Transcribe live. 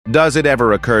Does it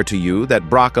ever occur to you that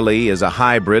broccoli is a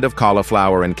hybrid of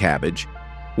cauliflower and cabbage?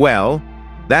 Well,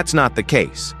 that's not the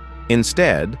case.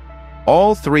 Instead,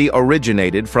 all three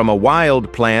originated from a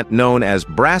wild plant known as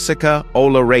Brassica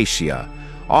oleracea,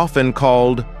 often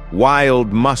called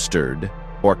wild mustard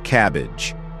or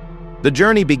cabbage. The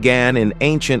journey began in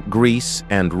ancient Greece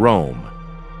and Rome,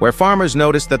 where farmers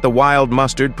noticed that the wild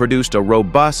mustard produced a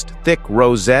robust, thick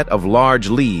rosette of large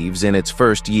leaves in its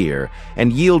first year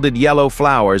and yielded yellow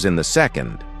flowers in the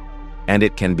second, and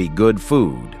it can be good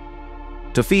food.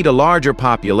 To feed a larger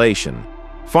population,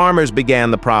 farmers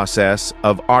began the process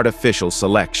of artificial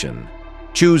selection,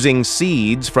 choosing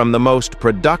seeds from the most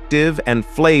productive and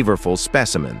flavorful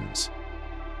specimens.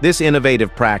 This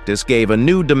innovative practice gave a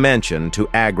new dimension to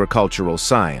agricultural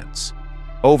science.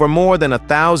 Over more than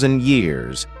 1,000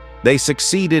 years, they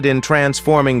succeeded in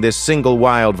transforming this single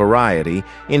wild variety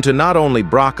into not only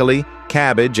broccoli,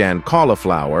 cabbage, and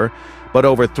cauliflower, but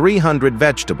over 300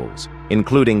 vegetables,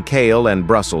 including kale and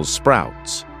Brussels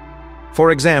sprouts.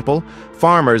 For example,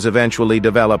 farmers eventually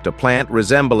developed a plant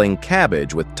resembling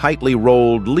cabbage with tightly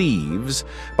rolled leaves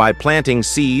by planting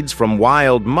seeds from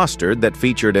wild mustard that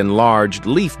featured enlarged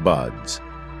leaf buds.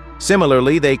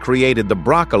 Similarly, they created the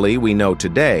broccoli we know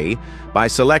today by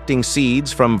selecting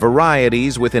seeds from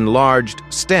varieties with enlarged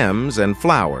stems and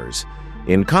flowers.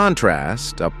 In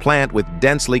contrast, a plant with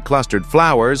densely clustered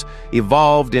flowers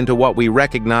evolved into what we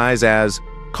recognize as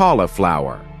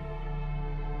cauliflower.